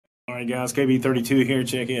Alright guys, KB32 here,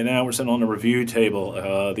 checking it out. We're sitting on the review table.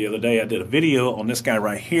 The other day I did a video on this guy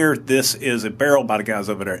right here. This is a barrel by the guys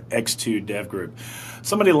over there at X2 Dev Group.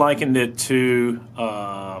 Somebody likened it to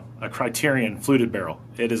a Criterion fluted barrel.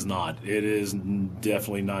 It is not. It is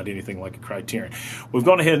definitely not anything like a Criterion. We've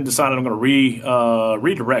gone ahead and decided I'm going to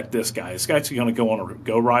redirect this guy. This guy's going to go on a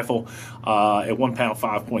Go rifle at 1 pound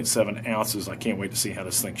 5.7 ounces. I can't wait to see how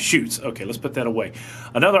this thing shoots. Okay, let's put that away.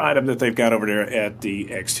 Another item that they've got over there at the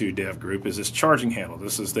X2 Dev Group is this charging handle.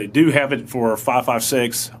 They do have it for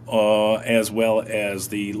 5.56 as well as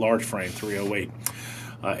the large frame 308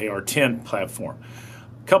 AR-10 platform.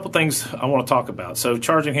 Couple things I want to talk about. So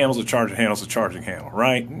charging handles, a charging handle, a charging handle,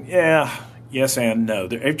 right? Yeah, yes and no.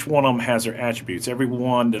 Each one of them has their attributes. Every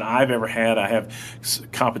one that I've ever had, I have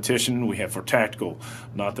competition. We have for tactical.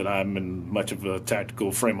 Not that I'm in much of a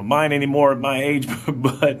tactical frame of mind anymore at my age,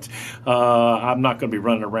 but I'm not going to be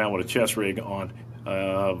running around with a chest rig on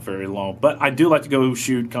very long. But I do like to go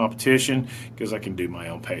shoot competition because I can do my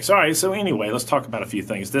own pace. All right, so anyway, let's talk about a few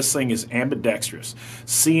things. This thing is ambidextrous,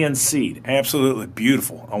 CNC'd, absolutely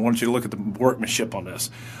beautiful. I want you to look at the workmanship on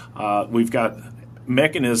this. We've got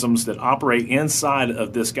mechanisms that operate inside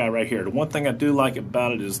of this guy right here. The one thing I do like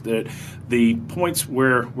about it is that the points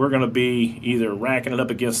where we're going to be either racking it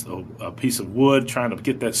up against a piece of wood, trying to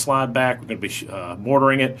get that slide back, we're going to be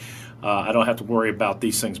mortaring it. I don't have to worry about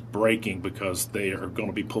these things breaking because they are going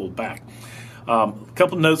to be pulled back. A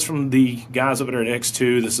couple notes from the guys over there at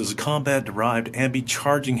X2. This is a combat-derived ambi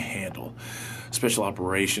charging handle. Special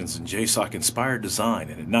operations and JSOC inspired design,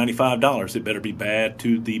 and at $95 it better be bad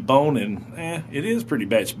to the bone, and it is pretty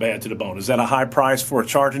bad to the bone. Is that a high price for a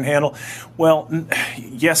charging handle? Well,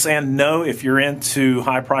 yes and no. If you're into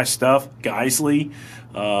high price stuff, Geisley,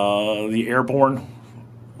 the Airborne,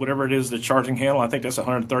 whatever it is, the charging handle, I think that's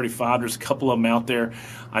 $135. There's a couple of them out there.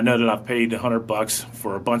 I know that I've paid $100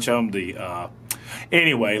 for a bunch of them.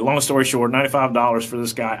 Anyway, long story short, $95 for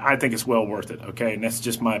this guy. I think it's well worth it, okay? And that's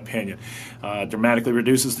just my opinion. Dramatically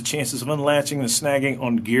reduces the chances of unlatching and snagging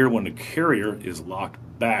on gear when the carrier is locked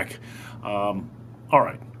back. All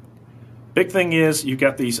right. Big thing is you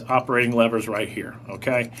got these operating levers right here,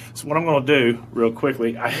 okay? So what I'm going to do real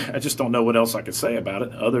quickly, I just don't know what else I could say about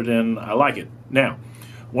it other than I like it. Now,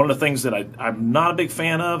 one of the things that I'm not a big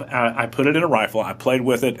fan of, I put it in a rifle, I played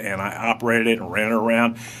with it, and I operated it and ran it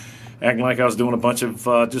around, acting like I was doing a bunch of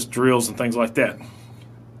just drills and things like that.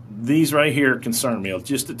 These right here concern me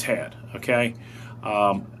just a tad, okay?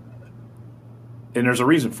 And there's a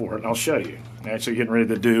reason for it, and I'll show you. I'm actually getting ready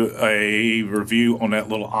to do a review on that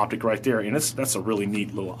little optic right there, and that's a really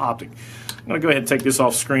neat little optic. I'm going to go ahead and take this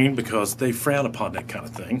off screen because they frown upon that kind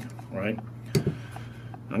of thing, right?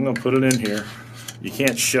 I'm going to put it in here. You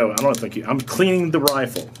can't show it. I don't think I'm cleaning the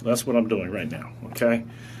rifle. That's what I'm doing right now, okay?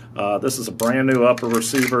 This is a brand new upper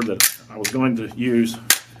receiver that I was going to use.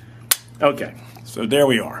 Okay, so there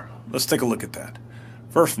we are. Let's take a look at that.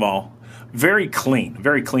 First of all, very clean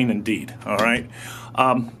indeed, all right?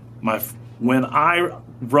 When I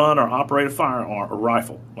run or operate a firearm or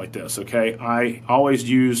rifle like this, okay, I always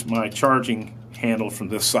use my charging handle from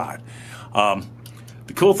this side.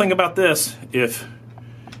 The cool thing about this, if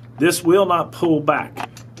this will not pull back,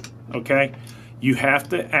 okay, you have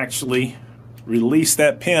to actually release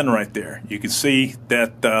that pin right there. You can see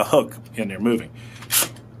that hook in there moving.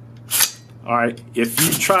 All right, if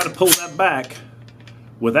you try to pull that back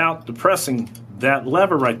without depressing that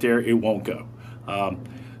lever right there, it won't go.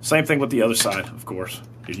 Same thing with the other side, of course.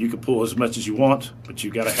 You can pull as much as you want, but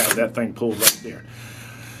you got to have that thing pulled right there.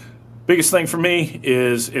 Biggest thing for me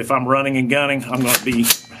is if I'm running and gunning, I'm going to be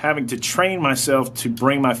having to train myself to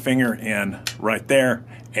bring my finger in right there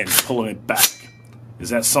and pulling it back. Is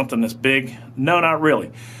that something that's big? No, not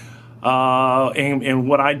really. And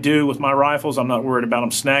what I do with my rifles, I'm not worried about them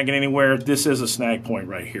snagging anywhere. This is a snag point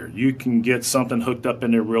right here. You can get something hooked up in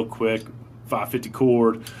there real quick, 550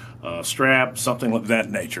 cord, strap, something of that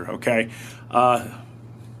nature, okay?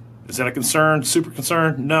 Is that a concern, super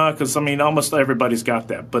concern? No, because, I mean, almost everybody's got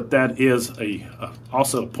that. But that is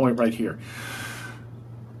also a point right here.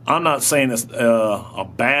 I'm not saying it's a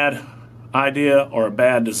bad idea or a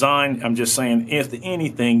bad design. I'm just saying, if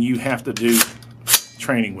anything, you have to do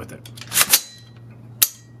training with it.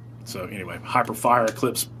 So anyway, Hyperfire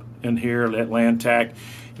clips in here, that land tack,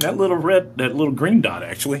 and that little green dot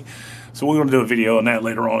actually. So we're going to do a video on that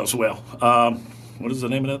later on as well. What is the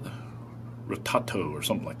name of that? Rotato or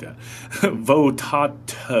something like that.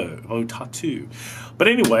 Votatu. But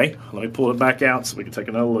anyway, let me pull it back out so we can take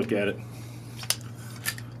another look at it.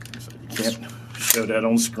 So you can't show that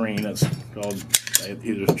on screen. That's called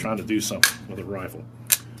either trying to do something with a rifle,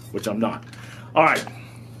 which I'm not. All right.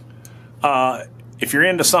 if you're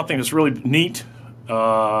into something that's really neat,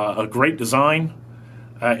 a great design,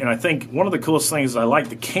 and I think one of the coolest things, I like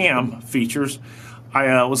the cam features.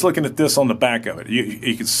 I was looking at this on the back of it.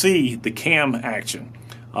 You can see the cam action,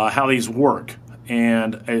 how these work.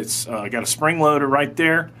 And it's got a spring loader right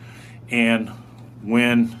there. And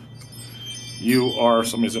when you are,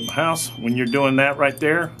 somebody's at my house, when you're doing that right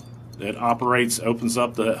there, it opens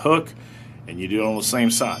up the hook, and you do it on the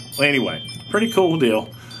same side. Well, anyway, pretty cool deal.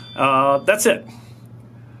 That's it.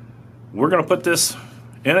 We're going to put this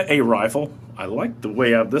in a rifle. I like the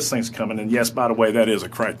way this thing's coming. And yes, by the way, that is a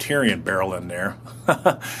Criterion barrel in there.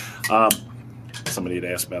 Somebody had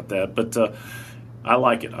asked about that. But I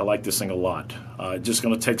like it. I like this thing a lot. Just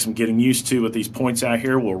going to take some getting used to with these points out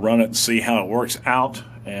here. We'll run it and see how it works out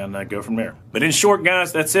and go from there. But in short,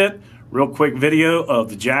 guys, that's it. Real quick video of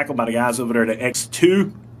the Jackal by the guys over there at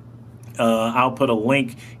X2. I'll put a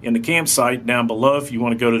link in the campsite down below if you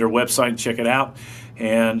want to go to their website and check it out.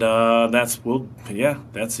 And that's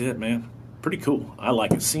it, man. Pretty cool. I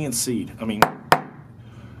like it. CNC'd. I mean,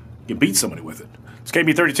 you can beat somebody with it. It's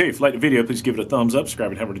KB32. If you like the video, please give it a thumbs up.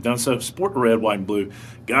 Subscribe if you haven't already done so. Support the red, white, and blue.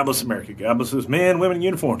 God bless America. God bless those men, women in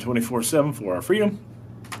uniform 24/7 for our freedom.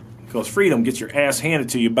 Because freedom gets your ass handed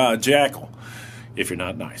to you by a jackal if you're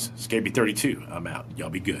not nice. It's KB32. I'm out. Y'all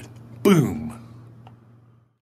be good. Boom.